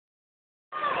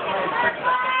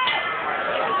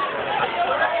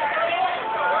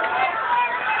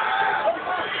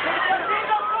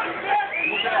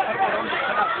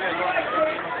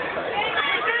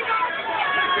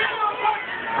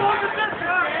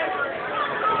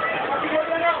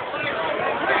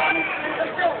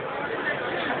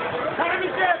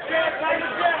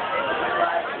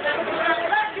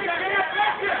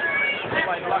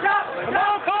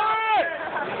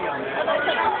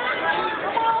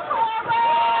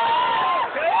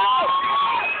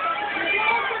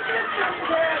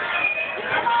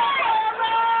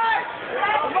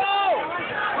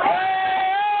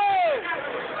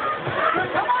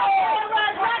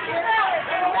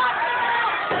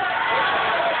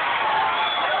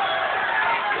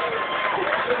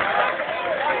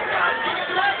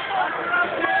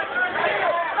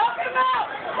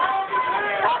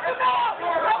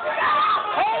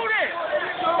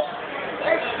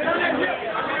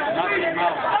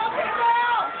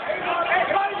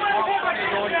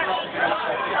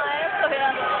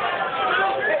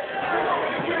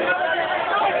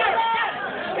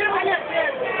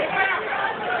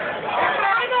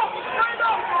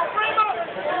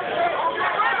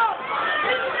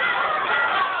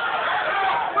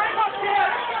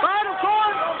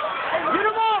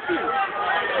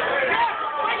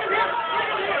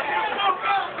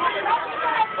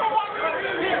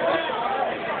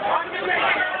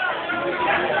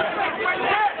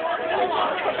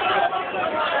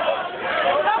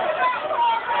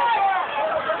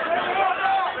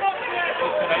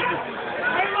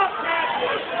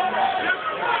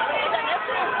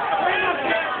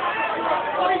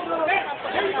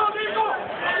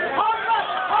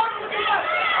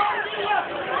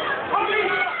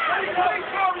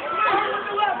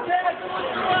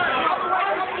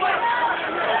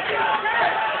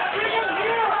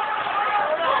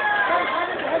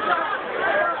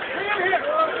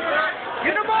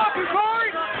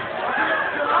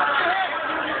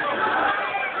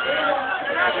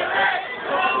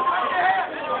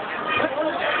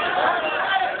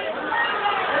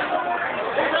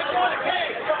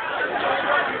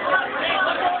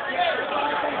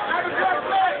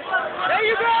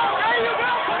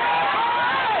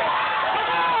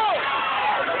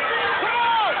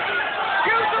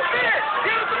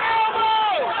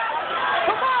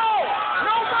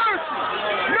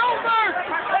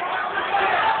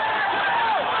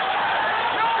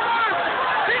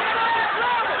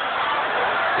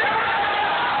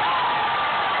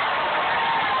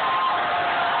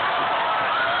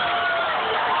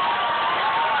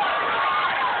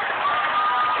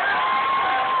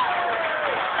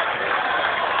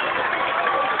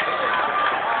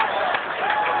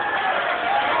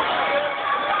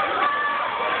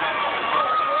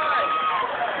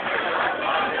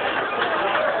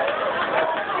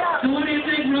So what do you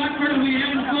think, Rockford? Are we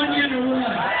having fun yet or what?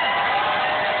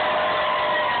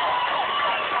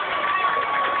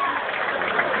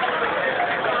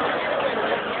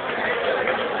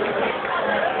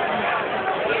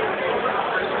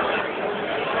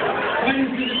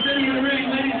 Ladies to the city of the ring,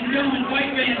 ladies and gentlemen,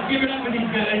 fight fans, give it up for these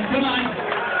guys. Come on.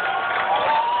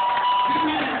 2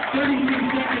 minutes, 33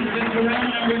 seconds into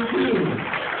round number 2.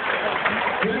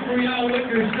 Referee Al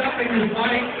Wicker stopping this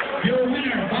fight. Your winner.